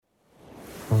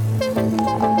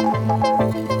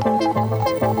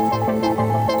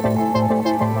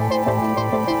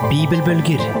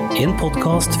Bibelbølger, en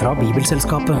podcast fra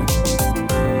Bibelselskapet.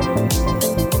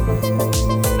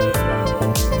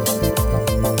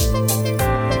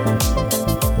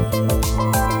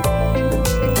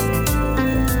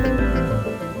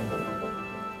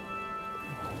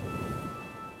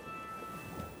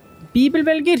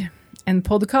 Bibelbølger, en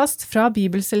podcast fra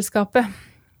Bibelselskapet.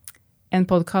 En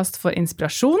podcast for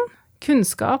inspirasjon,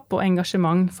 kunnskap og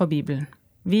engasjement for Bibelen.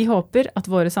 Vi håper at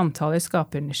våre samtaler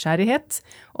skaper nysgjerrighet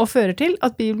og fører til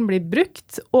at Bibelen blir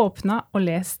brukt, åpnet og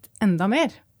lest enda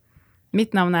mer.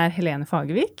 Mitt navn er Helene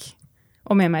Fagervik,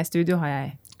 og med meg i studio har jeg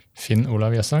Finn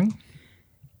Olav Jessang.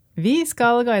 Vi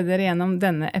skal guide dere gjennom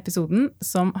denne episoden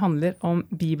som handler om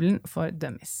Bibelen for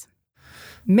Dummies.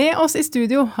 Med oss i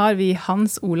studio har vi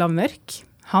Hans Olav Mørk.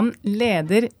 Han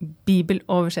leder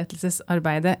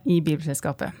bibeloversettelsesarbeidet i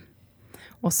Bibelselskapet.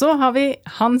 Og så har vi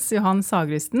Hans Johan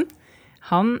Sagrusten.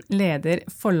 Han leder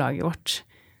forlaget vårt,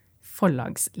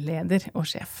 forlagsleder og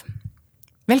sjef.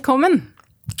 Velkommen!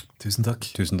 Tusen takk.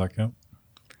 Tusen takk, ja.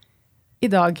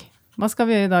 I dag, hva skal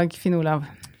vi gjøre i dag, Finn Olav?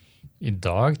 I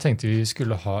dag tenkte vi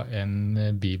skulle ha en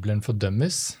Bibelen for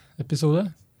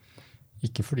Dummies-episode.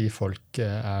 Ikke fordi folk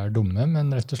er dumme,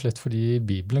 men rett og slett fordi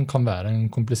Bibelen kan være en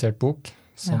komplisert bok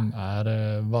som er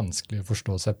vanskelig å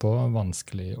forstå seg på,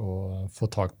 vanskelig å få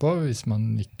tak på hvis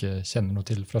man ikke kjenner noe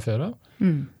til fra før av.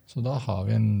 Så da har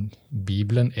vi en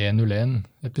Bibelen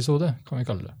 101-episode, kan vi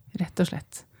kalle det. Rett og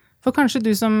slett. For kanskje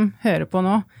du som hører på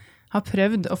nå har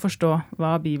prøvd å forstå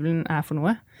hva Bibelen er for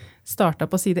noe.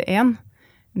 Startet på side 1.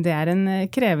 Det er en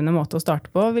krevende måte å starte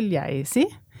på, vil jeg si.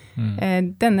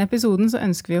 Denne episoden så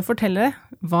ønsker vi å fortelle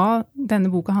hva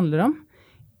denne boka handler om.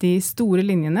 De store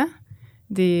linjene,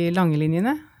 de lange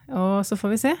linjene, og så får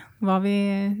vi se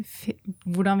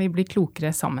hvordan vi blir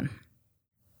klokere sammen.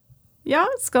 Ja,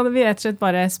 skal vi rett og slett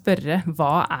bare spørre,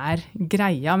 hva er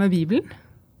greia med Bibelen?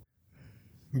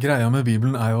 Greia med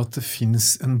Bibelen er jo at det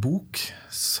finnes en bok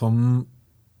som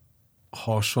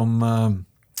har som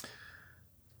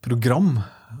program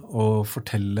å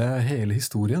fortelle hele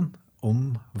historien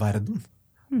om verden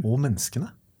og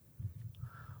menneskene.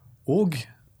 Og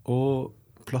å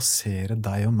plassere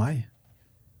deg og meg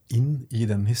inn i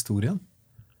den historien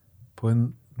på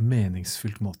en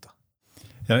meningsfylt måte.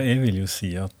 Ja, jeg vil jo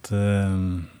si at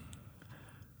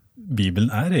Bibelen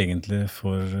er egentlig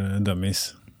for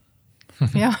dummies.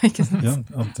 Ja, ikke sant? Ja,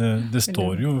 at det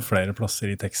står jo flere plasser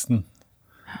i teksten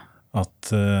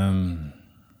at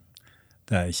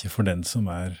det er ikke for den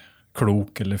som er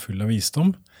klok eller full av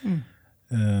visdom.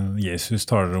 Jesus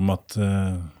taler om at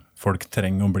folk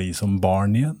trenger å bli som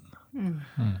barn igjen.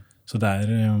 Så det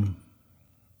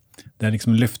er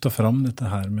liksom løftet fram dette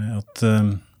her med at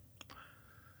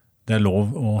det er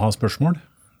lov å ha spørsmål.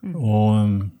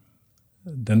 Og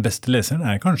den beste leseren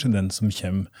er kanskje den som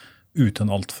kommer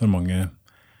uten alt for mange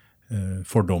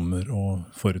fordommer og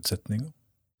forutsetninger.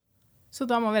 Så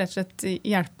da må vi rett og slett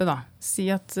hjelpe da. Si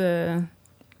at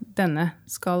denne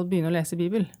skal begynne å lese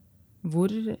Bibel. Hvor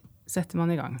setter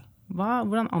man i gang?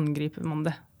 Hvordan angriper man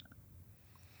det?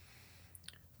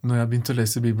 Når jeg begynte å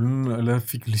lese Bibelen, eller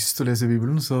fikk lyst til å lese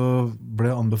Bibelen, så ble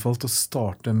jeg anbefalt å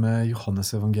starte med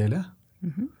Johannes-evangeliet.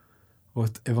 Og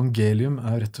et evangelium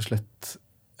er rett og slett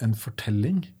en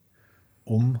fortelling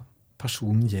om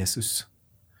personen Jesus.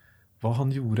 Hva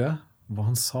han gjorde, hva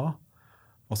han sa,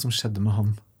 hva som skjedde med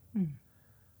han.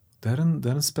 Det er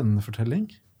en spennende fortelling.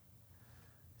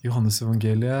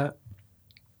 Johannes-evangeliet,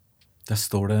 der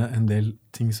står det en del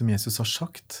ting som Jesus har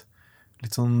sagt.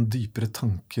 Litt sånn dypere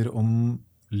tanker om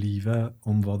livet,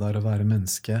 om hva det er å være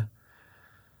menneske.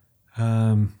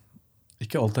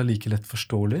 Ikke alt er like lett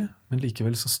forståelig, men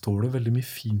likevel så står det veldig mye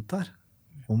fint der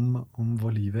om hva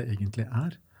livet egentlig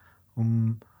er.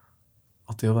 Om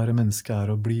at det å være menneske er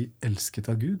å bli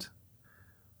elsket av Gud,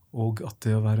 og at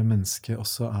det å være menneske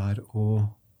også er å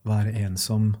være en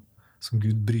som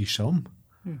Gud bryr seg om.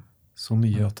 Så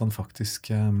mye at han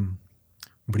faktisk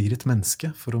blir et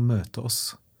menneske for å møte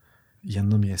oss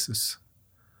gjennom Jesus.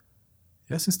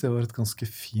 Jeg synes det var et ganske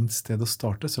fint sted å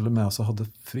starte, selv om jeg også hadde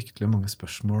fryktelig mange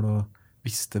spørsmål og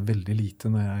visste veldig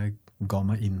lite når jeg ga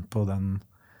meg inn på den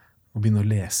og begynne å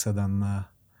lese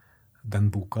den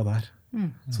boka der.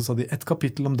 Så sa de, 1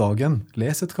 kapittel om dagen.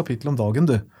 Les 1 kapittel om dagen,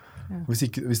 du. Ja. Hvis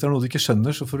det er noe du ikke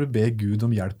skjønner, så får du be Gud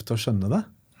om hjelp til å skjønne det.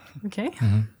 Ok.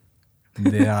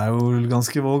 Det er jo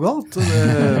ganske vågalt.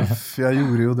 Jeg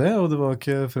gjorde jo det, og det var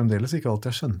fremdeles ikke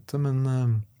alt jeg skjønte,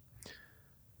 men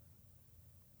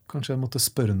kanskje jeg måtte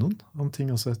spørre noen om ting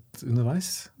også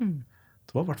underveis.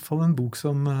 Det var i hvert fall en bok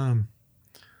som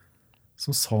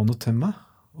sa noe til meg,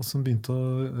 og som begynte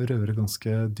å røre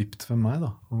ganske dypt ved meg,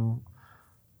 da.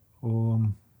 Og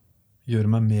gjøre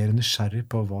meg mer nysgjerrig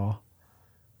på hva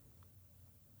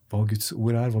Guds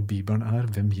ord er, hva Bibelen er,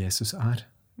 hvem Jesus er.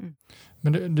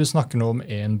 Men du snakker nå om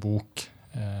en bok.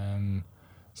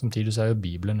 Samtidig så er jo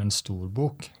Bibelen en stor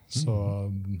bok. Så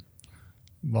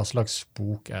hva slags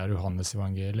bok er Johannes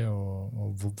evangeliet,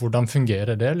 og hvordan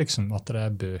fungerer det, liksom? At det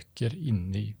er bøker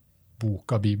inni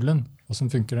boka Bibelen? Hvordan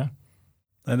funker det?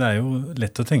 Nei, det er jo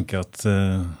lett å tenke at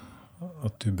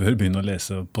du bør begynne å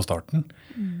lese på starten.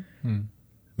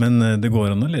 Men det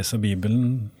går an å lese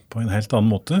Bibelen på en helt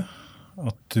annen måte.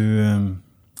 At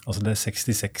altså det er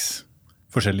 66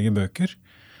 forskjellige bøker,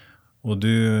 og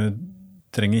du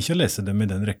trenger ikke å lese dem i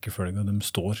den rekkefølgen de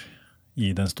står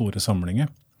i den store samlingen.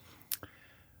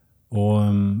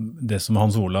 Og det som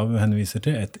Hans Olav henviser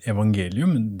til, et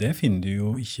evangelium, det finner du jo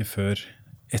ikke før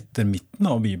etter midten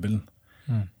av Bibelen.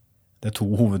 Det er 2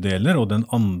 hoveddeler, og den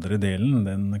andre delen,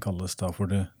 den kalles da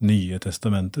for det nye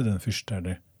testamentet. Den første er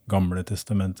det gamle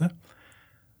testamentet.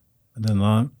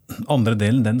 Denne andre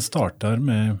delen, den starter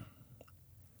med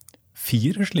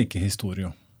 4 slike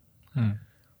historier.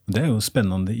 Det er jo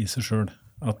spennende i seg selv,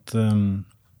 at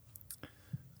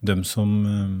de som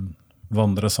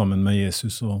vandret sammen med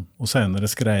Jesus og senere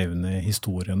skrev ned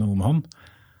historiene om han,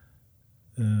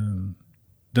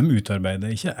 de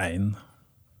utarbeidet ikke en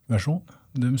versjon.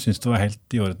 De syntes det var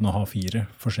helt i orden å ha 4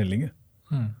 forskjellige.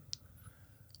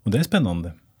 Og det er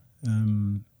spennende.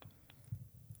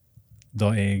 Da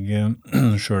jeg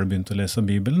selv begynte å lese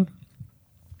Bibelen,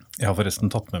 jeg har forresten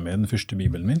tatt med meg den første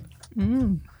Bibelen min,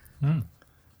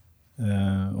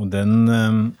 og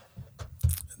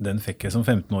den fikk jeg som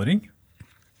 15-åring,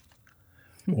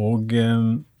 og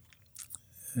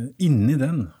inni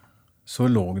den så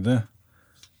lå det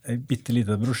en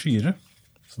bitteliten brosjyre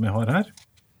som jeg har her,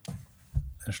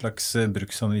 en slags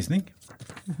bruksanvisning,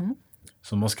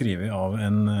 som var skrevet av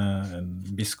en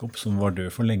biskop som var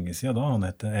død for lenge siden da. Han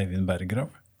heter Eivind Berggrav.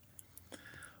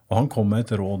 Og han kom med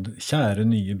et råd: kjære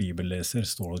nye bibelleser,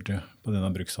 står det på denne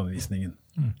bruksanvisningen.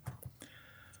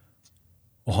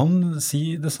 Og han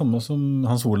sier det samme som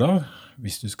Hans Olav: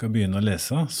 hvis du skal begynne å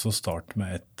lese, så start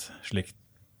med et slikt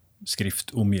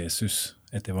skrift om Jesus,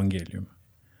 et evangelium.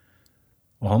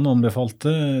 Og han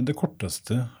anbefalte det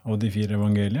korteste av de 4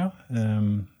 evangelia,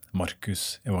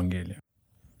 Markus evangeliet.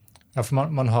 Ja, for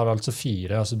man har altså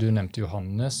 4. Altså du nevnte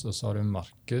Johannes, og så har du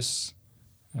Markus.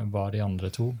 Hva er de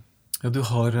andre 2? Ja, du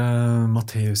har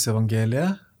Matteus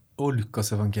evangeliet og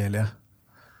Lukas evangeliet.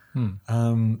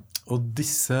 Og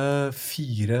disse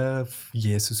 4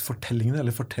 Jesus-fortellingene,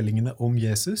 eller fortellingene om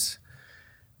Jesus,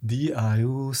 de er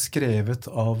jo skrevet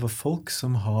av folk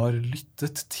som har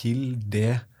lyttet til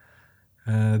det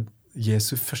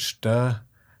Jesu første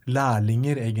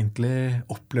lærlinger egentlig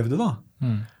opplevde da.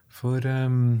 For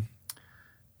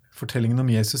fortellingen om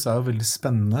Jesus er jo veldig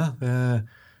spennende.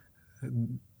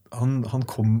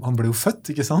 Han ble jo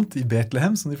født, ikke sant, i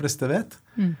Betlehem, som de fleste vet.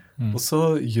 Og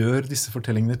så gjør disse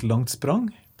fortellingene et langt sprang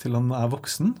til han er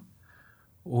voksen.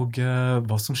 Og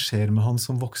hva som skjer med han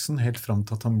som voksen, helt frem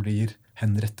til at han blir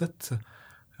henrettet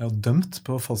og dømt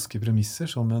på falske premisser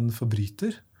som en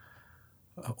forbryter.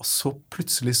 Og så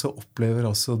plutselig så opplever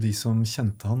altså de som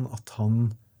kjente han, at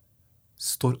han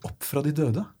står opp fra de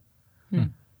døde.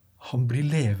 Han blir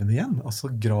levende igjen. Altså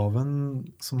graven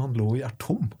som han lå i er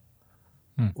tom.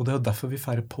 Og det er derfor vi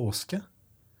feirer påske.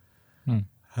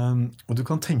 Og du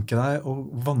kan tenke deg å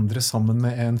vandre sammen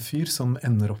med en fyr som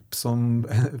ender opp som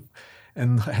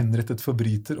en henrettet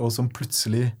forbryter, og som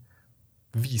plutselig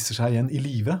viser seg igjen i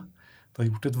livet. Det har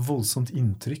gjort et voldsomt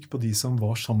inntrykk på de som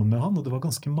var sammen med han, og det var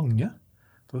ganske mange.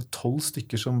 Det var 12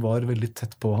 stykker som var veldig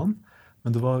tett på han,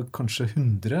 men det var kanskje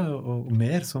 100 og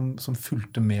mer som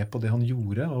fulgte med på det han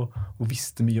gjorde, og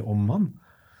visste mye om han,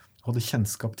 hadde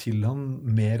kjennskap til han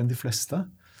mer enn de fleste.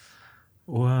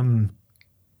 Og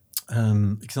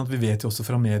ikke sant? Vi vet jo også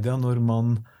fra media, når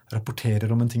man rapporterer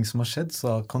om en ting som har skjedd,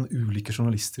 så kan ulike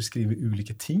journalister skrive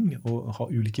ulike ting og ha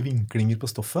ulike vinklinger på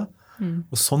stoffet.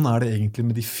 Og sånn er det egentlig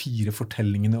med de 4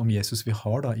 fortellingene om Jesus vi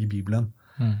har da i Bibelen.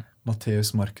 Matteus,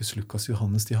 Markus, Lukas,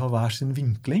 Johannes, de har hver sin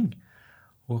vinkling,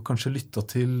 og kanskje lyttet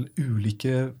til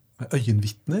ulike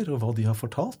øyenvittner og hva de har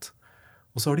fortalt.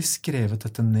 Og så har de skrevet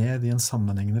dette ned i en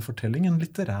sammenhengende fortelling, en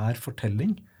litterær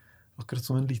fortelling, akkurat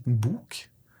som en liten bok.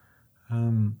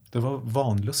 Det var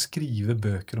vanlig å skrive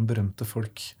bøker om berømte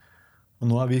folk, og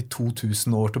nå er vi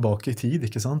 2000 år tilbake i tid,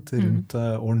 ikke sant? Rundt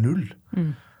år 0.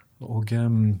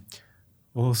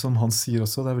 Og som han sier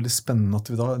også, det er veldig spennende at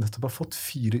vi da nettopp har fått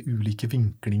 4 ulike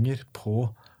vinklinger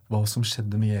på hva som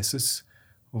skjedde med Jesus,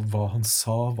 og hva han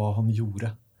sa, hva han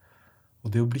gjorde.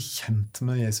 Og det å bli kjent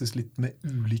med Jesus litt med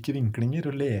ulike vinklinger,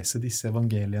 og lese disse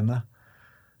evangeliene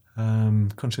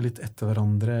kanskje litt etter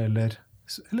hverandre, eller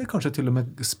kanskje til og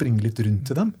med springe litt rundt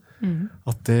i dem,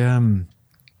 at det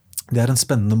er en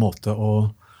spennende måte å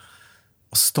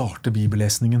starte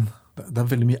bibellesningen. Det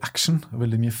er veldig mye action,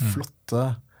 veldig mye flotte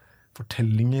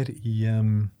fortellinger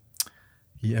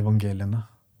i evangeliene.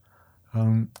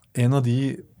 En av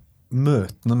de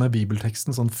møtene med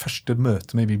bibelteksten, sånn første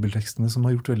møte med bibeltekstene som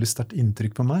har gjort veldig sterkt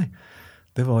inntrykk på meg,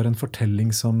 det var en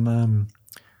fortelling som en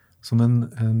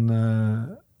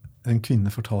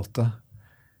kvinne fortalte.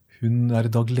 Hun er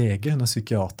i dag lege, hun er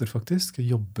psykiater faktisk,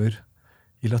 jobber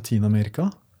i Latinamerika.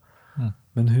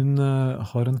 Men hun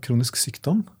har en kronisk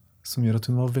sykdom som gjør at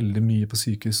hun var veldig mye på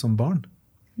sykehus som barn.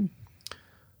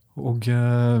 Og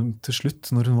til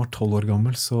slutt, når hun var 12 år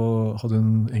gammel, så hadde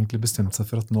hun egentlig bestemt seg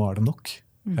for at nå er det nok.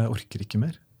 Jeg orker ikke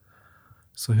mer.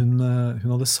 Så hun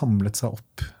hadde samlet seg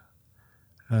opp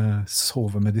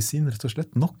sovemedisin, rett og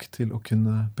slett, nok til å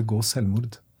kunne begå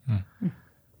selvmord.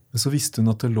 Men så visste hun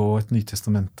at det lå et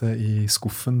Nytestamente i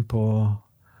skuffen på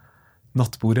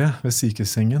nattbordet ved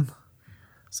sykehussengen.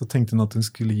 Så tenkte hun at hun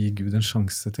skulle gi Gud en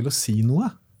sjanse til å si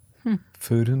noe,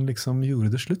 før hun liksom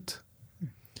gjorde det slutt.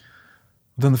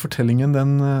 Denne fortellingen,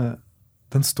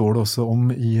 den står det også om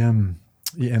i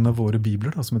en av våre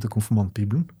bibler, da, som heter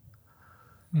Konfirmantbibelen.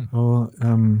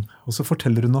 Og så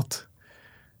forteller hun at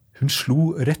hun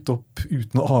slo rett opp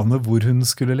uten å ane hvor hun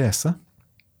skulle lese.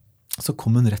 Så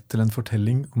kom hun rett til en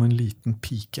fortelling om en liten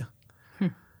pike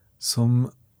som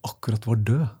akkurat var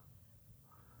død.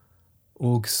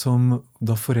 Og som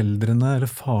da foreldrene eller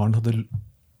faren hadde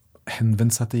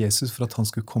henvendt seg til Jesus for at han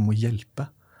skulle komme og hjelpe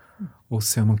og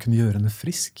se om han kunne gjøre henne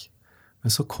frisk.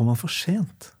 Men så kom han for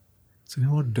sent. Så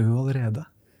hun var død allerede.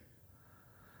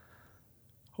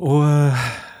 Og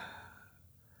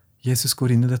Jesus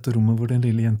går inn i dette rommet hvor den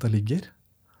lille jenta ligger.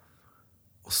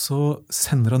 Og så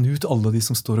sender han ut alle de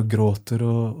som står og gråter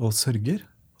og sørger.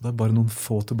 Og det er bare noen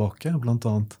få tilbake, blant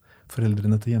annet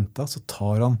foreldrene til jenta. Så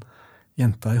tar han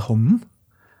jenta i hånden,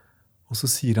 og så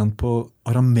sier han på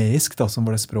arameisk, da, som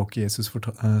var det språket Jesus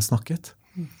snakket,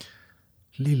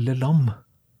 «Lille lam,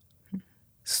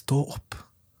 stå opp».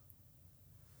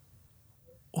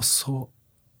 Og så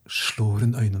slår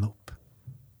hun øynene opp.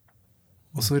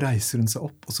 Og så reiser hun seg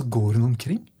opp, og så går hun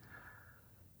omkring.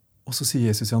 Og så sier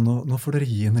Jesus, ja, nå får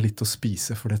dere gi henne litt å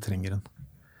spise, for det trenger hun.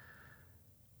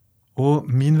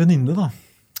 Og min venninne da,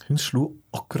 hun slo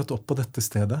akkurat opp på dette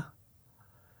stedet.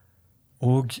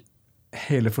 Og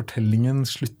hele fortellingen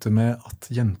slutter med at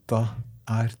jenta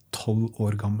er 12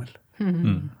 år gammel.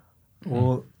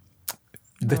 Og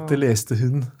dette leste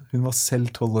hun. Hun var selv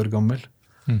 12 år gammel.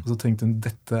 Og så tenkte hun,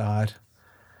 dette er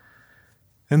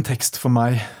en tekst for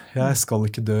meg. Jeg skal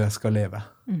ikke dø, jeg skal leve.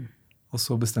 Og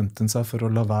så bestemte hun seg for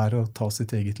å la være å ta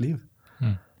sitt eget liv.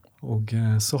 Og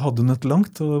så hadde hun et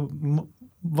langt og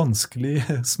vanskelig,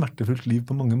 smertefullt liv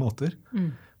på mange måter.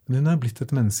 Men hun er blitt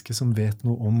et menneske som vet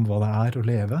noe om hva det er å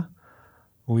leve.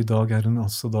 Og i dag er hun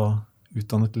altså da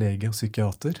utdannet lege og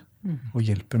psykiater, og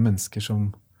hjelper mennesker som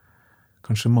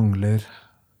kanskje mangler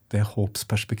det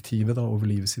håpsperspektivet da, over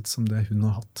livet sitt som det hun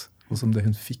har hatt, og som det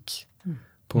hun fikk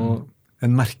på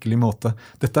en merkelig måte.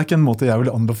 Dette er ikke en måte jeg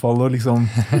vil anbefale å liksom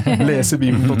lese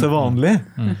Bibelen på til vanlig,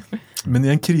 men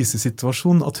i en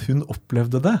krisesituasjon at hun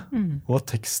opplevde det, og at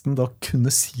teksten da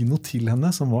kunne si noe til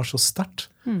henne som var så sterkt,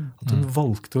 at hun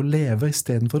valgte å leve i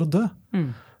stedet for å dø.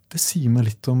 Det sier meg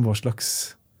litt om hva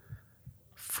slags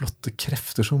flotte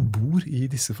krefter som bor i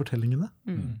disse fortellingene.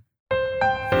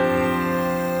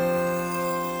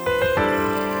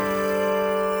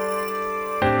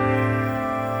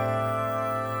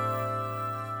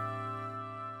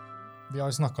 Vi har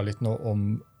jo snakket litt nå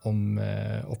om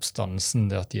oppstandelsen,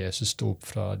 det at Jesus sto opp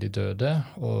fra de døde,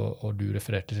 og du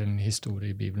refererte til en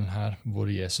historie i Bibelen her, hvor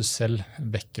Jesus selv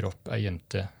vekker opp ei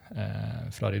jente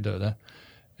fra de døde.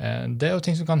 Det er jo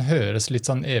ting som kan høres litt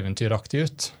sånn eventyraktig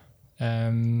ut.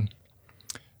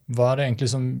 Hva er det egentlig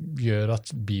som gjør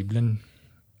at Bibelen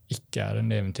ikke er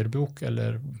en eventyrbok,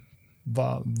 eller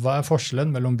hva er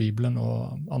forskjellen mellom Bibelen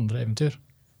og andre eventyr?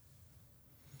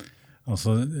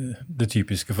 Altså, det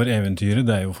typiske for eventyret,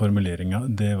 det er jo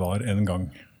formuleringen «det var en gang».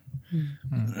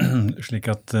 Slik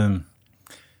at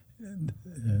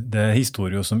det er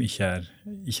historier som ikke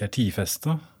er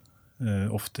tidfestet,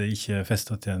 ofte ikke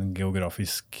festet til en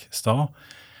geografisk stad.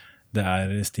 Det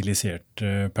er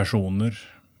stiliserte personer,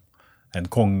 en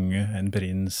konge, en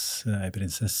prins, en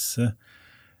prinsesse,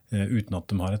 uten at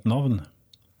de har et navn.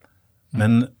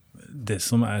 Men det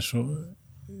som er så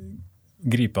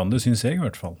gripende, synes jeg i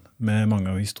hvert fall, med mange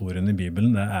av historiene i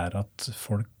Bibelen, det er at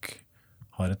folk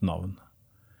har et navn.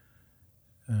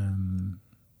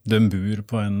 De bor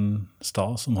på en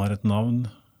stad som har et navn.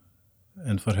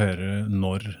 En får høre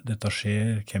når dette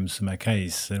skjer, hvem som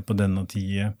keiser på denne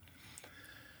tiden.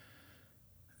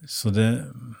 Så de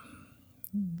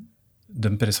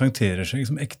presenterer seg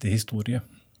som ekte historie.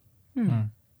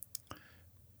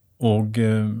 Og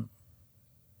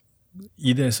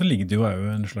i det så ligger det jo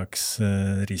en slags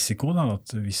risiko da,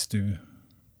 at hvis du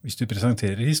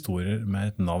presenterer historier med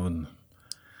et navn,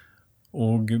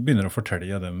 og begynner å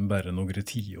fortelle dem bare noen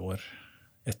 10 år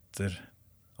etter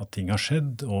at ting har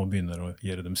skjedd, og begynner å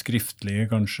gjøre dem skriftlige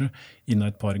kanskje, innen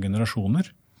et par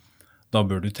generasjoner, da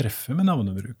bør du treffe med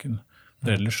navnebruken. For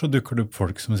ellers så dukker det opp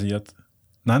folk som sier at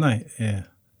nei,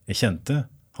 jeg kjente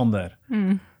han der.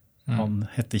 Han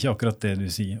hette ikke akkurat det du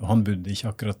sier, og han bodde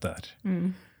ikke akkurat der.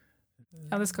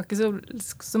 Ja, det skal ikke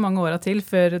så mange åra til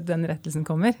før den rettelsen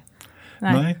kommer.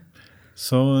 Nei.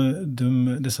 Så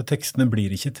disse tekstene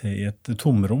blir ikke til i et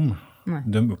tomrom. Nei.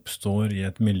 De oppstår i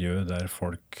et miljø der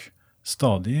folk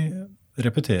stadig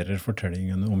repeterer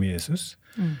fortellingene om Jesus.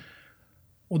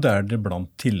 Og der det blant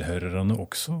tilhørerne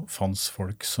også fanns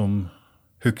folk som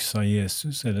huksa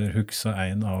Jesus, eller huksa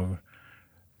en av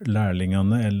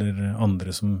lærlingene, eller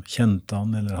andre som kjente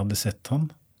han, eller hadde sett han.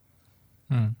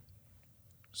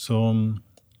 Så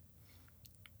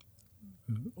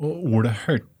og ordet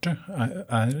hørte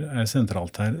er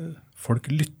sentralt her.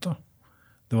 Folk lytta.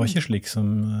 Det var ikke slik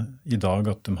som i dag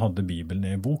at de hadde Bibelen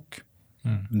i bok.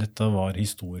 Dette var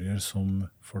historier som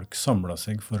folk samlet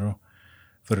seg for å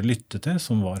lytte til,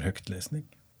 som var høgtlesning.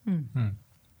 Og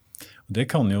det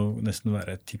kan jo nesten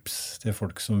være et tips til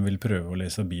folk som vil prøve å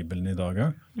lese Bibelen i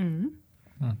dag.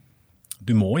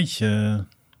 Du må ikke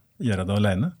gjøre det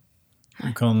alene. Du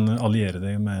kan alliere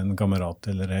deg med en kamerat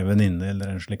eller en venninne eller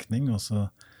en slektning, og så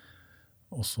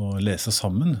lese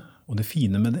sammen. Og det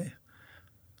fine med det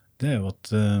er jo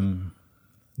at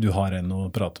du har en å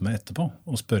prate med etterpå,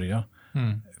 og spørre,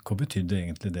 hva betydde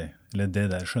egentlig det? Eller det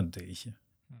der skjønte jeg ikke.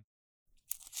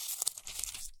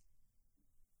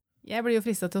 Jeg blir jo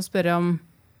fristet til å spørre om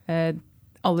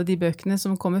alle de bøkene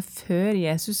som kommer før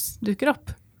Jesus dukker opp.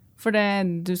 For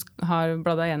du har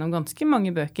bladdet gjennom ganske mange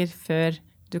bøker før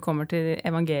du kommer til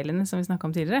evangeliene, som vi snakket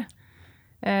om tidligere.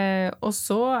 Og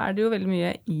så er det jo veldig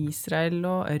mye Israel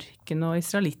og ørken og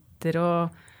israelitter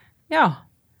og ja,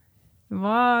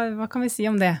 hva kan vi si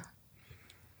om det?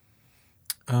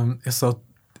 Jeg sa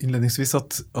innledningsvis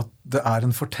at det er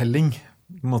en fortelling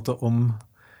på en måte om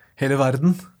hele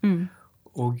verden,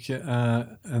 og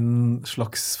en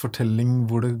slags fortelling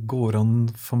hvor det går an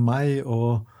for meg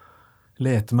å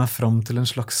lete meg fram til en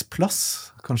slags plass.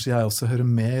 Kanskje jeg også hører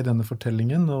med i denne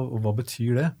fortellingen, og hva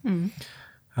betyr det?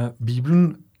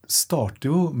 Bibelen starter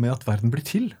jo med at verden blir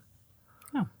til.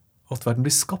 Ja. Og at verden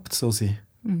blir skapt, så å si.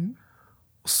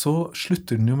 Og så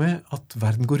slutter den jo med at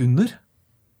verden går under,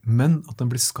 men at den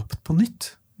blir skapt på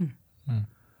nytt.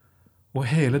 Og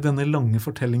hele denne lange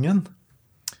fortellingen,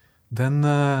 den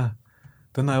er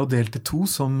jo delt i 2,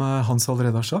 som Hans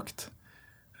allerede har sagt.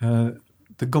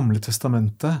 Det gamle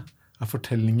testamentet er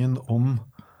fortellingen om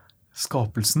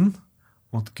skapelsen,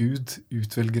 om at Gud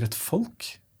utvelger et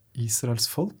folk, Israels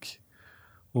folk,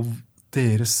 og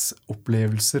deres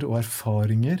opplevelser og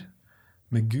erfaringer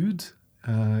med Gud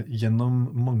gjennom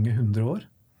mange 100 år,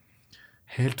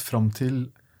 helt fram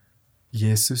til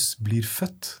Jesus blir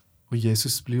født. Og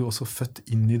Jesus blir jo også født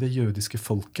inn i det jødiske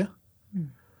folket.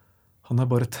 Han er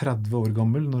bare 30 år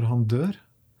gammel når han dør,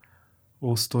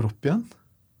 og står opp igjen.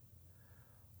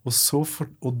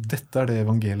 Og dette er det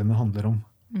evangeliene handler om.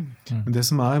 Men det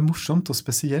som er morsomt og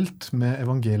spesielt med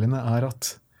evangeliene er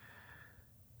at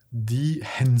de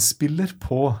henspiller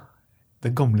på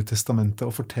det gamle testamentet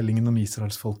og fortellingen om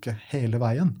Israelsfolket hele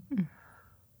veien.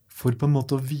 For på en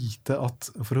måte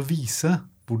for å vise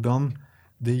hvordan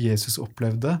det Jesus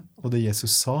opplevde og det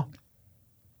Jesus sa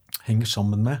henger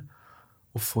sammen med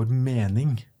og får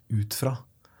mening ut fra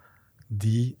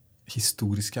de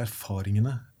historiske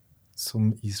erfaringene som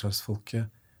Israelsfolket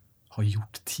har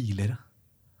gjort tidligere.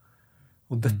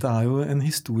 Og dette er jo en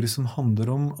historie som handler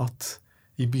om at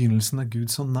i begynnelsen er Gud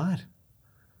så nær.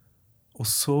 Og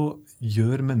så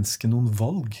gjør mennesket noen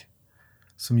valg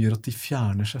som gjør at de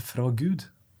fjerner seg fra Gud.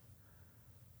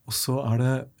 Og så er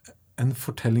det en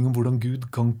fortelling om hvordan Gud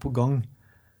gang på gang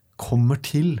kommer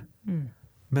til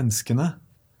menneskene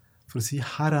for å si,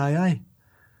 her er jeg.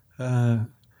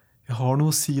 Jeg har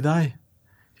noe å si deg.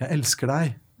 Jeg elsker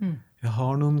deg. Jeg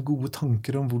har noen gode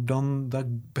tanker om hvordan det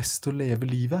er best å leve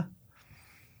livet.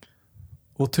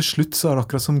 Og til slutt så er det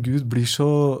akkurat som Gud blir så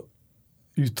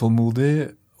utålmodig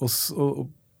og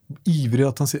ivrig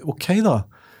at han sier, ok da,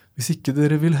 hvis ikke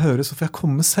dere vil høre, så får jeg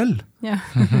komme selv. Ja.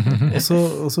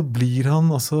 og så blir han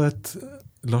altså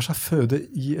lar seg føde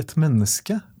i et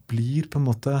menneske, blir på en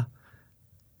måte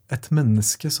et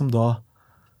menneske som da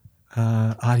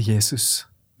Jesus.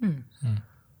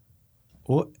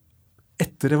 Og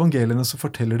etter evangeliene så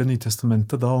forteller Det nye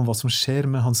testamentet da om hva som skjer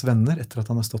med hans venner etter at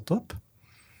han har stått opp,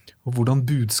 og hvordan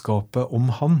budskapet om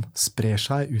han sprer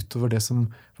seg utover det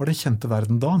som var det kjente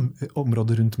verden da,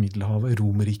 området rundt Middelhavet,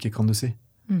 Romerriket kan du si.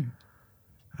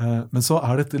 Men så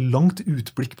det et langt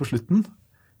utblikk på slutten,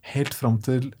 helt fram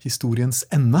til historiens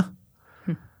ende.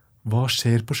 Hva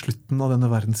skjer på slutten av denne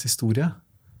verdens historie?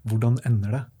 Hvordan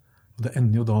ender det? Og det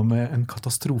ender jo da med en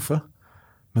katastrofe,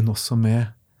 men også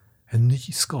med en ny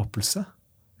skapelse,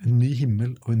 en ny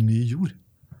himmel og en ny jord.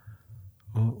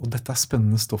 Og dette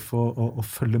spennende stoff å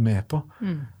følge med på.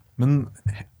 Men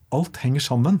alt henger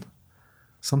sammen,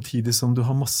 samtidig som du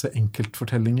har masse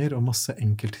enkeltfortellinger og masse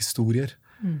enkelthistorier.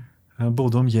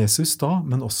 Både om Jesus da,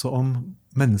 men også om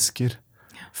mennesker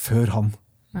før han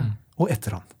og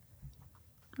etter han.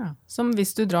 Ja, som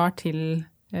hvis du drar til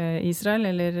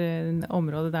Israel eller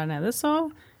området der nede,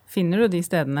 så finner du de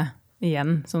stedene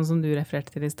igjen, sånn som du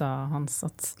refererte til i stad, Hans.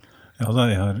 Ja,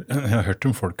 jeg har hørt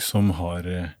om folk som har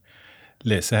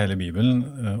lest hele Bibelen,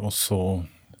 og så,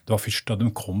 det var først da de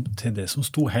kom til det som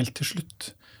sto helt til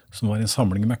slutt, som var en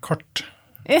samling med kart,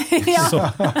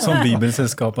 som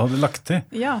Bibelselskapet hadde lagt til,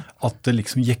 at det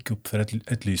liksom gikk opp for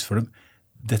et lys for dem.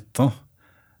 Dette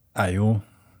jo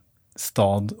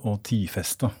stad og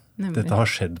tidfesta. Dette har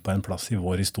skjedd på en plass i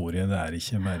vår historie. Det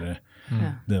ikke bare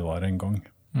det var en gang.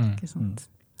 Ikke sant.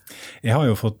 Jeg har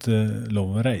jo fått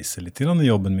lov å reise litt i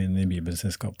jobben min i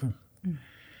Bibelselskapet.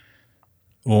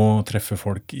 Og treffe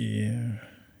folk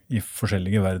i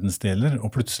forskjellige verdensdeler.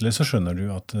 Og plutselig så skjønner du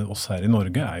at oss her i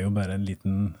Norge jo bare en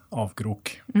liten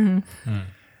avkrok.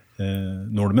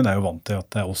 Nordmenn jo vant til at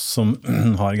det oss som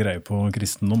har greie på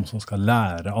kristendom, som skal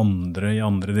lære andre i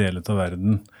andre deler av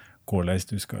verden hvordan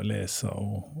du skal lese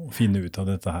og finne ut av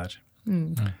dette her.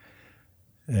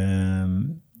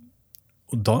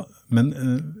 Men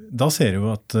da ser jeg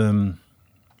jo at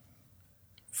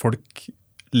folk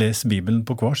leser Bibelen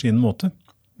på hver sin måte.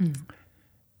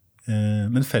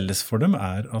 Men felles for dem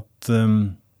at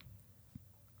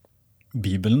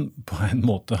Bibelen på en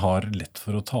måte har lett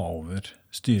for å ta over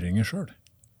styringen selv.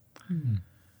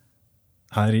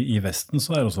 Her i Vesten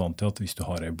så det også vant til at hvis du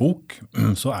har en bok,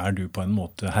 så du på en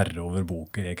måte herre over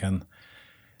boken.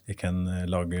 Jeg kan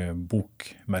lage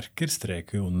bokmerker,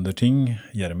 streke under ting,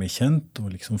 gjøre meg kjent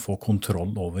og liksom få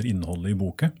kontroll over innholdet i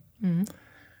boken.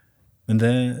 Men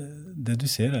det du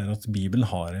ser at Bibelen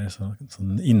har en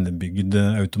sånn innebygd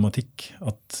automatikk,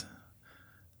 at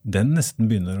den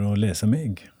nesten begynner å lese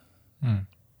meg.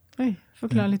 Oi,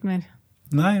 forklar litt mer.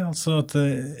 Nei, altså at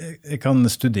jeg kan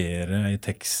studere en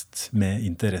tekst med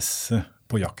interesse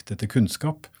på jakt etter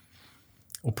kunnskap,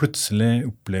 og plutselig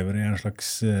opplever jeg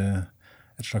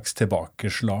et slags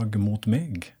tilbakeslag mot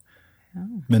meg.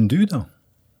 Men du da?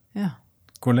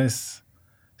 Hvordan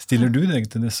stiller du deg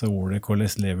til disse ordene?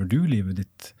 Hvordan lever du livet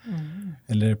ditt?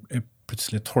 Eller jeg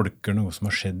plutselig tolker noe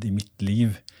som har skjedd i mitt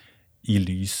liv i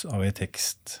lys av en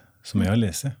tekst som jeg har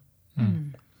lest?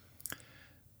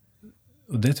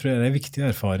 Og det tror jeg en viktig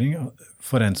erfaring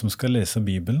for en som skal lese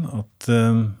Bibelen, at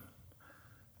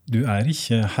du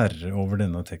ikke herre over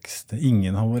denne teksten.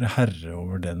 Ingen har vært herre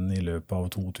over den i løpet av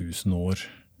 2000 år.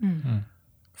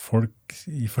 Folk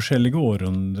i forskjellige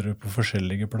århundrer på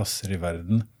forskjellige plasser i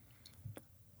verden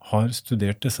har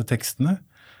studert disse tekstene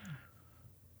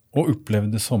og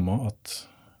opplevd det samme at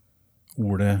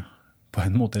ordet på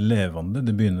en måte levende,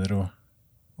 det begynner å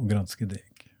granske deg.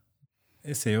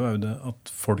 Jeg ser jo det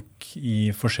at folk i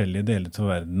forskjellige deler av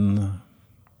verden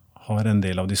har en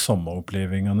del av de samme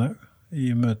opplevelsene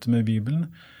i møte med Bibelen.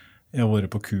 Jeg har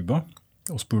vært på Cuba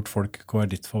og spurt folk hva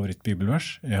ditt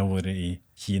favorittbibelvers. Jeg har vært i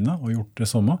Kina og gjort det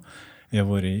samme. Jeg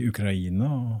har vært i Ukraina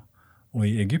og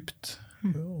i Egypt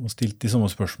og stilt de samme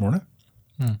spørsmålene.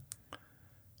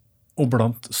 Og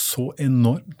blant så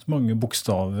enormt mange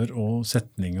bokstaver og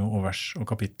setninger og vers og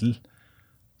kapittel,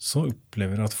 så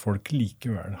opplever jeg at folk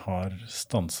likevel har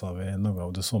stanset ved noe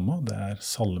av det samme. Det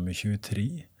Salme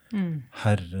 23.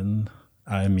 Herren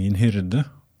min hyrde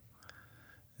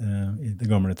i det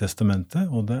gamle testamentet,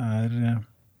 og det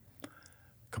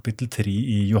kapittel 3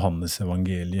 i Johannes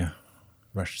evangeliet,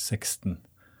 vers 16.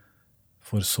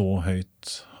 For så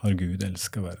høyt har Gud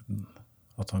elsket verden,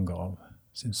 at han gav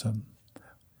sin sønn.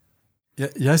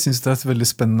 Jeg synes det et veldig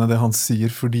spennende det han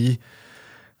sier, fordi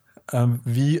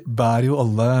vi bærer jo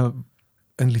alle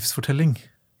en livsfortelling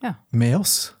med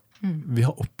oss. Vi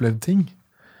har opplevd ting.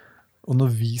 Og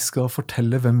når vi skal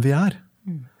fortelle hvem vi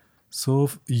så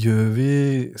gjør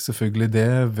vi selvfølgelig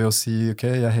det ved å si, ok,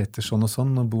 jeg heter sånn og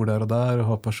sånn, og bor der og der, og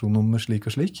har personnummer slik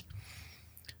og slik.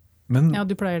 Men, Ja,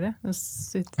 du pleier det. Du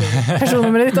sitter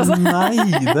personnummeret ditt, altså. nei,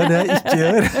 det er det jeg ikke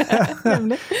gjør.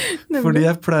 Nemlig. Fordi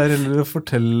jeg pleier heller å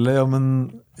fortelle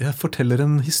jeg forteller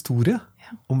en historie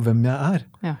om hvem jeg er,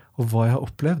 Ja. og hva jeg har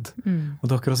opplevd. Og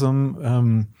det er akkurat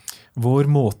som vår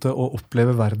måte å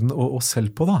oppleve verden og oss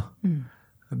selv på, da.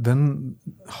 Den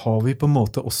har vi på en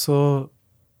måte også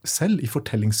selv i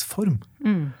fortellingsform.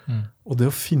 Og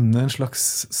det å finne en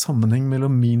slags sammenheng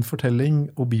mellom min fortelling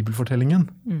og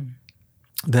bibelfortellingen,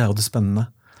 det er jo det spennende.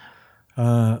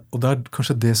 Og det er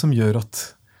kanskje det som gjør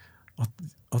at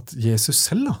Jesus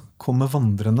selv da, kommer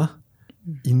vandrende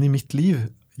inn i mitt liv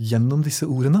gjennom disse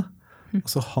ordene.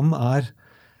 Altså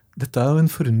dette er jo en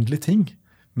forunderlig ting,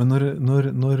 men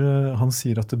når han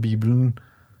sier at Bibelen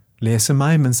leser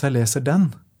meg mens jeg leser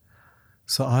den,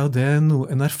 så er jo det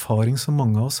en erfaring som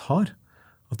mange av oss har.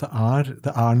 At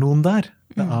det er noen der.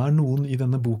 Det er noen i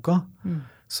denne boka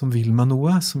som vil meg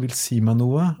noe, som vil si meg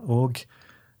noe, og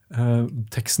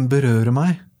teksten berører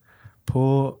meg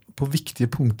på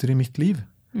viktige punkter i mitt liv.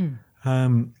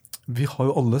 Vi har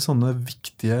jo alle sånne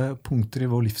viktige punkter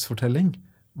i vår livsfortelling,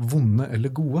 vonde eller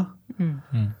gode.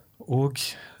 Og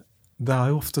det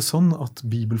er jo ofte sånn at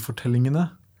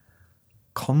bibelfortellingene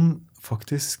kan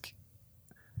faktisk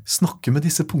snakke med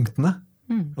disse punktene.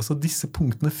 Altså disse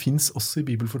punktene finnes også i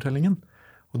bibelfortellingen.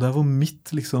 Og der hvor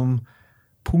mitt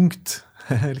punkt,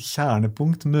 eller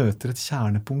kjernepunkt, møter et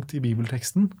kjernepunkt i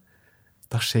bibelteksten,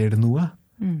 da skjer det noe.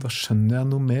 Da skjønner jeg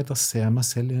noe mer, da ser jeg meg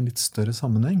selv i en litt større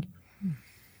sammenheng.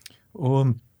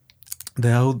 Og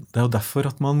det er jo derfor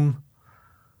at man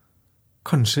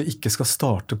kanskje ikke skal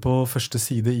starte på første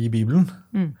side i Bibelen.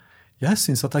 Jeg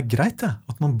synes at det er greit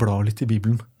at man blar litt i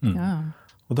Bibelen. Ja.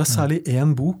 Og det er særlig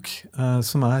en bok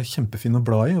som er kjempefin å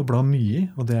bla i, og bla mye i,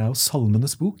 og det er jo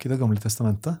Salmenes bok i Det gamle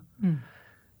testamentet.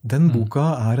 Den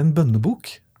boka er en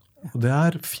bønnebok, og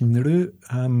der finner du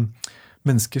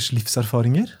menneskers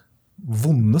livserfaringer,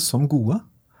 vonde som gode,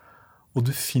 og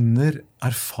du finner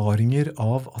erfaringer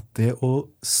av at det å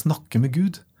snakke med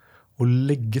Gud, og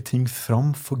legge ting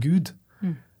fram for Gud,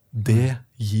 det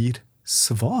gir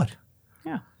svar.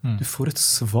 Ja. Du får et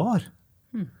svar.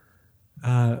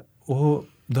 Og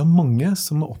det er mange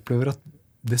som opplever at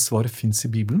det svaret finnes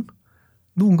i Bibelen.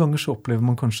 Noen ganger så opplever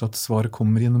man kanskje at svaret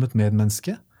kommer gjennom et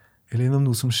medmenneske, eller gjennom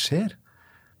noe som skjer.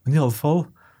 Men i alle fall,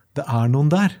 det er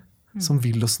noen der som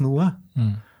vil oss noe.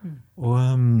 Og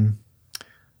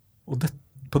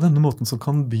på denne måten så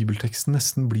kan bibelteksten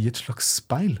nesten bli et slags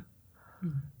speil.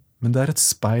 Men det er et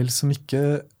speil som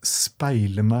ikke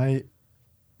speiler meg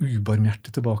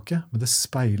ubarmhjertig tilbake, men det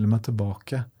speiler meg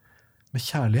tilbake med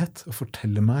kjærlighet og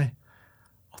forteller meg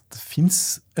at det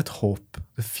finnes et håp,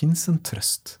 det finnes en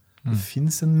trøst, det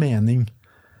finnes en mening.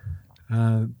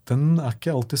 Den er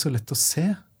ikke alltid så lett å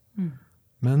se,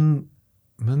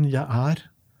 men jeg er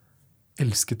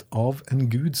elsket av en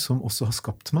Gud som også har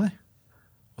skapt meg,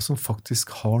 og som faktisk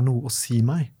har noe å si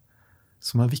meg,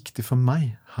 som er viktig for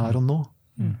meg her og nå.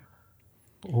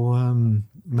 Og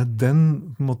med den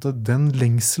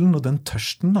lengselen og den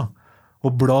tørsten da, å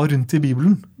bla rundt i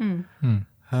Bibelen,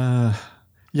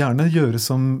 gjerne gjøre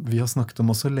som vi har snakket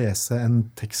om også, lese en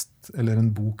tekst eller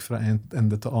en bok fra en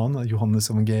ende til annen,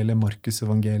 Johannes evangeliet, Markus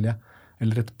evangeliet,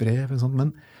 eller et brev, eller sånt.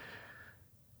 Men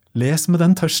les med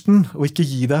den tørsten, og ikke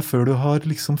gi deg før du har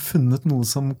funnet noe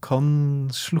som kan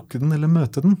slukke den eller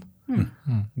møte den.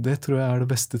 Det tror jeg er det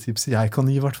beste tipset jeg kan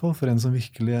gi, i hvert fall, for en som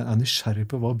virkelig er nysgjerrig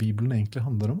på hva Bibelen egentlig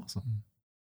handler om. Altså.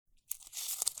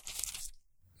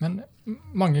 Men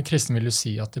mange kristne vil jo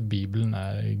si at Bibelen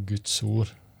er Guds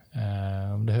ord.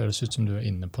 Det høres ut som du er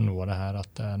inne på noe av det her,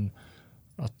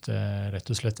 at det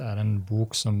rett og slett er en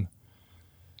bok som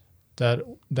det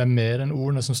er mer enn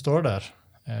ordene som står der,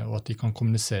 og at de kan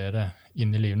kommunisere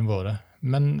inn i livene våre.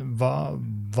 Men hva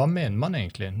mener man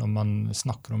egentlig når man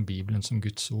snakker om Bibelen som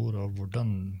Guds ord, og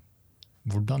hvordan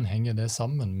henger det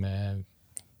sammen med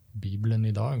Bibelen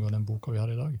i dag og den boka vi har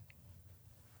i dag?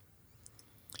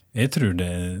 Jeg tror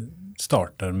det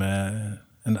starter med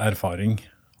en erfaring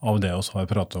av det vi har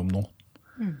pratet om nå.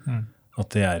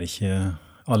 At jeg er ikke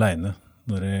alene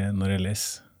når jeg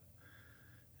leser.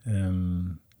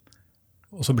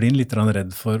 Og så blir en litt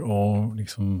redd for å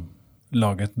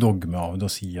lage et dogme av det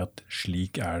og si at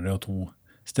slik er det, og 2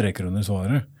 streker under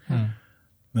svaret.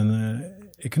 Men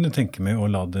jeg kunne tenke meg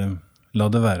å la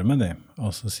det være med det.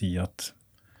 Altså si at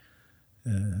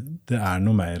det er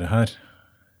noe mer her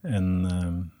enn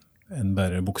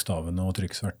bare bokstavene og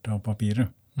trykksverte og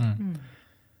papiret.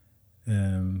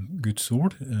 Guds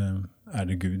ord, er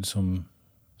det Gud som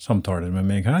samtaler med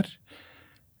meg her?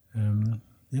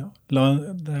 Ja,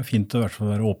 det fint å i hvert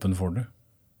fall være åpen for det.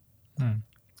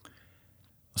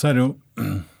 Og så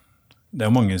det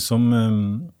jo mange som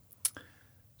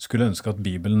skulle ønske at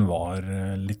Bibelen var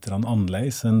litt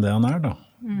annerledes enn det han da.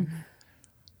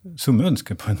 Som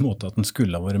ønsker på en måte at den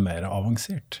skulle ha vært mer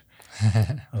avansert.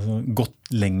 Altså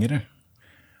gått lengre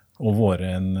og vært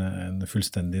en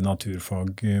fullstendig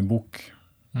naturfagbok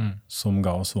som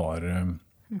ga oss svar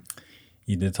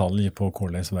i detalj på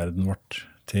hvordan verden vart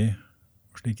til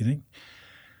og slike ting.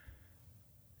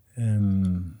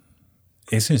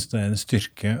 Jeg synes det en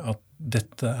styrke at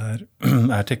dette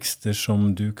er tekster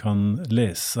som du kan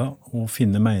lese og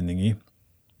finne mening i,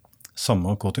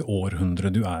 samme hva til århundre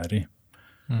du i.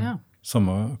 Ja.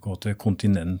 Samme hva til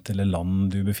kontinent eller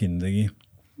land du befinner deg i.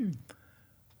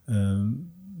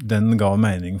 Den ga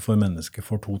mening for mennesker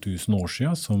for 2000 år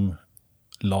siden, som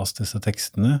las disse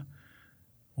tekstene,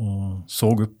 og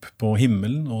så opp på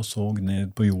himmelen, og så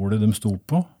ned på jordet de stod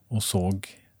på, og så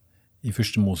i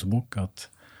første Mosebok at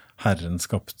Herren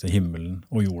skapte himmelen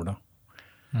og jorda.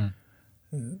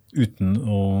 Uten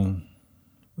å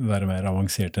være mer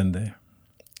avansert enn det.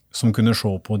 Som kunne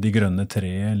se på de grønne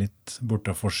treet litt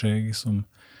bortafor seg, som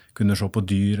kunne se på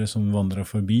dyret som vandret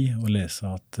forbi, og lese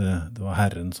at det var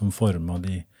Herren som formet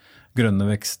de grønne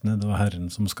vekstene, det var Herren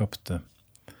som skapte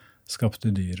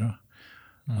dyra.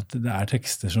 At det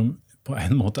tekster som på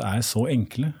en måte så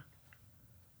enkle,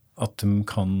 at de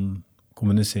kan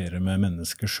kommunisere med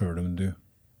mennesker selv om du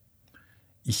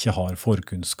ikke har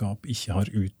forkunnskap, ikke har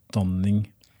utdanning,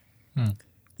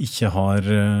 ikke har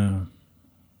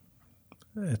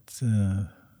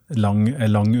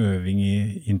lang øving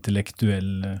i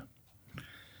intellektuell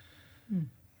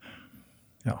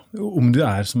ja, om du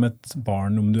som et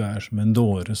barn, om du som en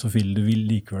dåre, så vil du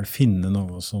likevel finne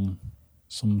noe som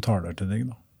taler til deg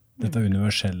da. Dette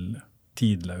universelle,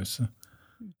 tidløse.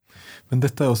 Men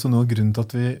dette også noe av grunnen til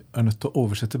at vi nødt til å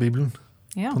oversette Bibelen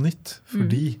på nytt,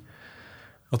 fordi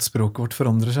at språket vårt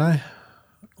forandrer seg,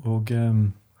 og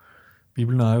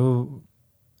Bibelen jo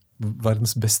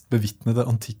verdens best bevittnede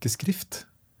antikke skrift.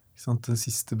 De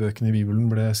siste bøkene i Bibelen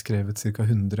ble skrevet ca.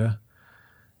 100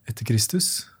 etter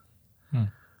Kristus.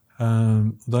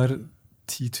 Det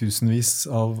titusenvis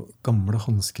av gamle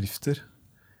håndskrifter.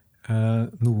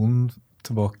 Noen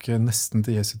tilbake nesten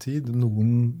til Jesu tid,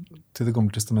 noen til det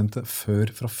gamle testamentet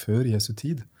fra før Jesu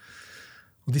tid.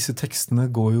 Og disse tekstene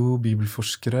går jo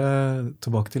bibelforskere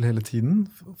tilbake til hele tiden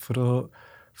for å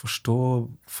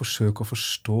forsøke å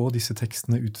forstå disse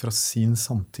tekstene ut fra sin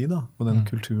samtid, da, og den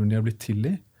kulturen de blitt til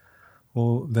i,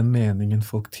 og den meningen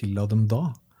folk tilla dem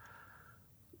da.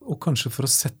 Og kanskje for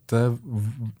å sette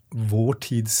vår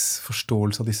tids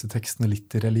forståelse av disse tekstene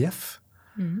litt i relief.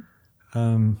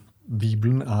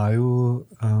 Bibelen jo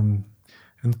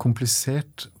en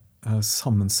komplisert,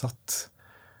 sammensatt,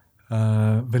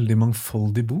 veldig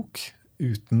mangfoldig bok,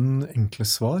 uten enkle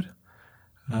svar.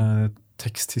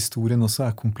 Teksthistorien også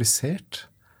komplisert.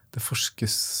 Det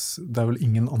vel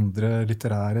ingen andre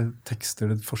litterære tekster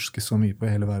det forskes så mye på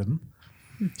i hele verden.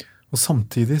 Og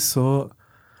samtidig så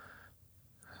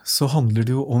handler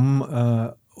det jo om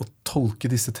å tolke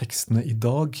disse tekstene i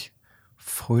dag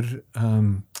for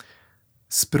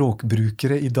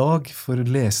språkbrukere i dag, for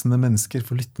lesende mennesker,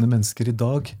 for lyttende mennesker i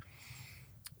dag.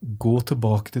 Gå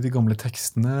tilbake til de gamle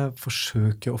tekstene,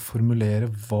 forsøke å formulere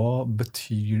hva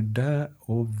betyr det,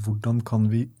 og hvordan kan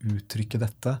vi uttrykke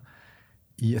dette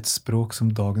i et språk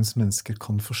som dagens mennesker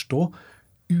kan forstå,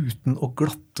 uten å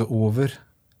glatte over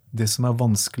det som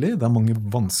vanskelig. Det mange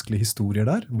vanskelige historier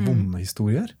der, vonde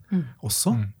historier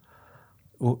også.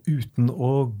 Og uten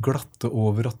å glatte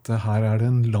over at her det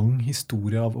en lang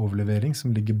historie av overlevering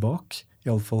som ligger bak, i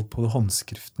alle fall på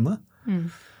håndskriftene.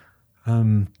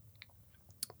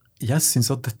 Jeg synes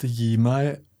at dette gir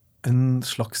meg en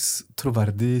slags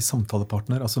troverdig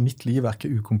samtalepartner. Altså mitt liv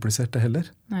ikke ukomplisert det heller.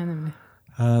 Nei, nemlig.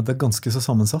 Det ganske så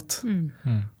sammensatt.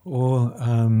 Og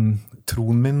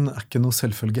troen min ikke noe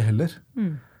selvfølge heller.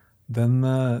 Den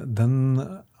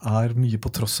mye på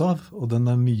tross av, og den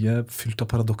mye fylt av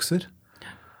paradokser.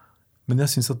 Men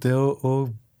jeg synes at det å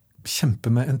kjempe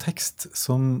med en tekst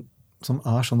som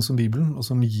sånn som Bibelen, og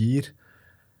som gir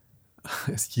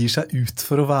seg ut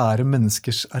for å være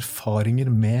menneskers erfaringer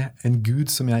med en Gud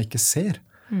som jeg ikke ser,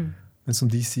 men som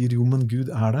de sier, jo, men Gud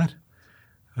der.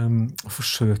 Og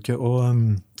forsøke å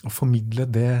formidle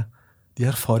de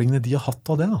erfaringene de har hatt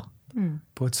av det, da,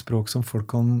 på et språk som folk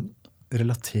kan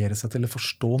relatere seg til eller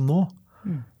forstå nå.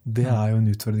 Det jo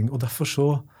en utfordring. Og derfor så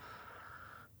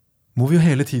må vi jo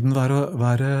hele tiden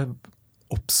være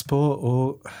obs på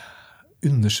å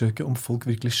undersøke om folk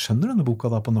virkelig skjønner denne boka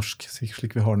da på norsk,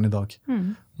 slik vi har den i dag.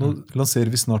 Nå lanserer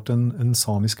vi snart en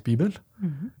samisk bibel,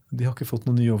 De har ikke fått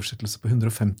noen ny oversettelse på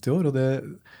 150 år, og det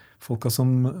folka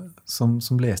som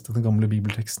leste den gamle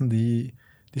bibelteksten, de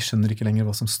skjønner ikke lenger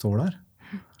hva som står der.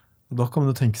 Og da kan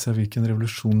man jo tenke seg hvilken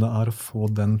revolusjon det å få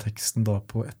den teksten da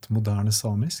på et moderne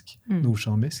samisk,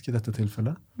 nordsamisk i dette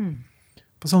tilfellet.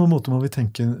 På samme måte må vi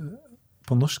tenke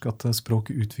på norsk at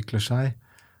språket utvikler seg,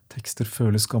 tekster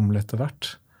føles gamle etter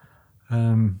hvert.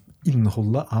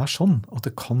 Innholdet sånn at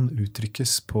det kan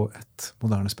uttrykkes på et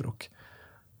moderne språk.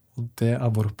 Og det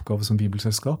vår oppgave som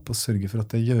bibelselskap å sørge for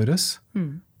at det gjøres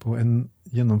på en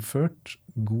gjennomført,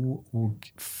 god og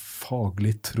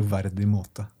faglig troverdig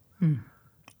måte.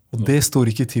 Og det står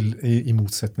ikke i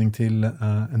motsetning til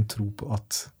en tro på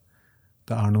at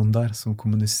det noen der som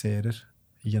kommuniserer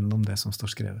gjennom det som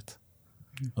står skrevet.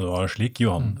 Og det var slik,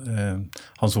 Johan,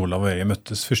 Hans Olav og jeg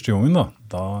møttes første gangen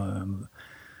da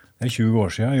det 20 år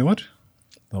siden i år.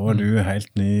 Da var du helt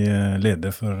ny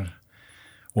leder for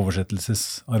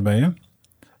oversettelsesarbeidet,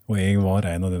 og jeg var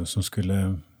en av dem som skulle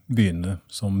begynne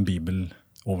som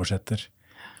bibeloversetter.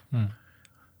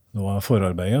 Det var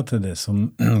forarbeidet til det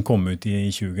som kom ut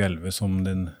i 2011 som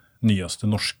den nyeste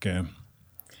norske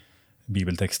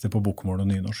bibeltekster på bokmål og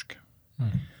nynorsk.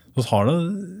 Så har det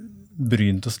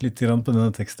brynt oss litt på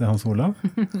denne teksten, Hans Olav.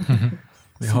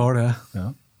 Vi har det.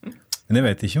 Ja. Men jeg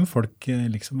vet ikke om folk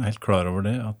liksom helt klar over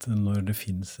det, at når det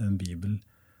finnes en bibel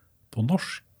på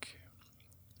norsk,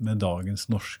 med dagens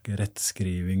norske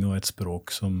rettskriving og et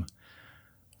språk som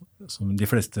de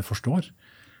fleste forstår,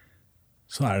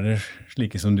 så det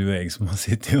slike som du og jeg som har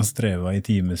sittet og strevet i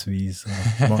timesvis,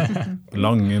 og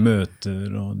lange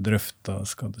møter og drøftet,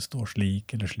 skal det stå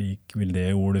slik eller slik, vil det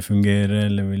ordet fungere,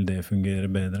 eller vil det fungere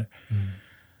bedre?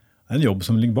 Det en jobb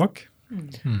som ligger bak.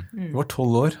 Vi var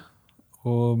 12 år,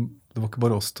 og det var ikke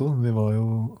bare oss to, vi var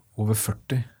jo over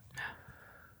 40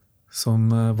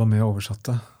 som var med og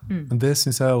oversatte. Men det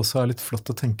synes jeg også litt flott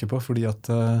å tenke på, fordi at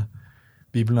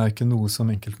Bibelen ikke noe som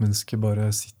enkeltmennesker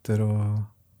bare sitter og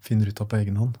finner ut av på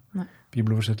egen hånd. Nei.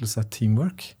 Bibeloversettelse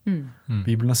teamwork.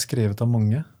 Bibelen skrevet av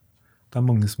mange. Det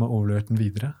mange som har overlevert den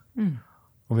videre.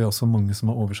 Og vi har også mange som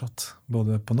har oversatt,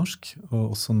 både på norsk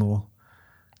og også nå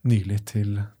nylig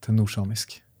til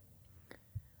nordsamisk.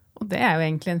 Og det jo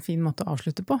egentlig en fin måte å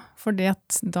avslutte på, for da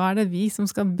det vi som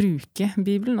skal bruke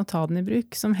Bibelen og ta den i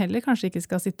bruk, som heller kanskje ikke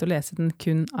skal sitte og lese den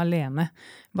kun alene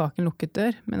bak en lukket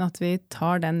dør, men at vi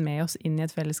tar den med oss inn i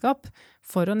et fellesskap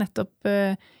for å nettopp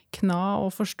kna og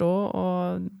forstå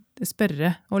og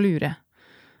spørre og lure.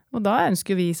 Og da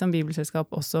ønsker vi som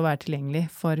bibelselskap også å være tilgjengelig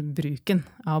for bruken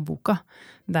av boka.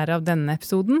 Derav denne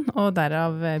episoden, og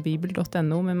derav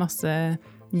bibel.no med masse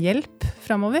hjelp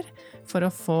fremover for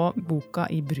å få boka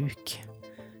i bruk.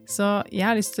 Så jeg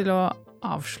har lyst til å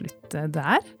avslutte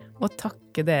der, og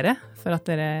takke dere for at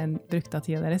dere brukte av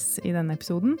tida deres i denne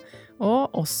episoden,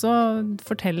 og også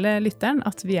fortelle lytteren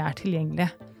at vi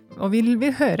tilgjengelige, og vi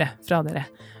vil høre fra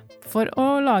dere for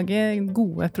å lage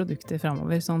gode produkter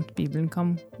fremover, sånn at Bibelen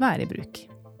kan være i bruk.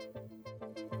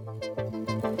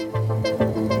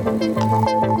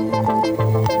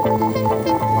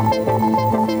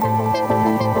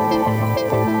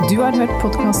 Du har hørt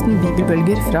podcasten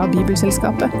Bibelbølger fra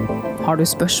Bibelselskapet. Har du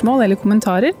spørsmål eller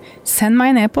kommentarer, send meg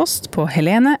en e-post på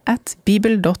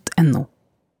helene@bibel.no.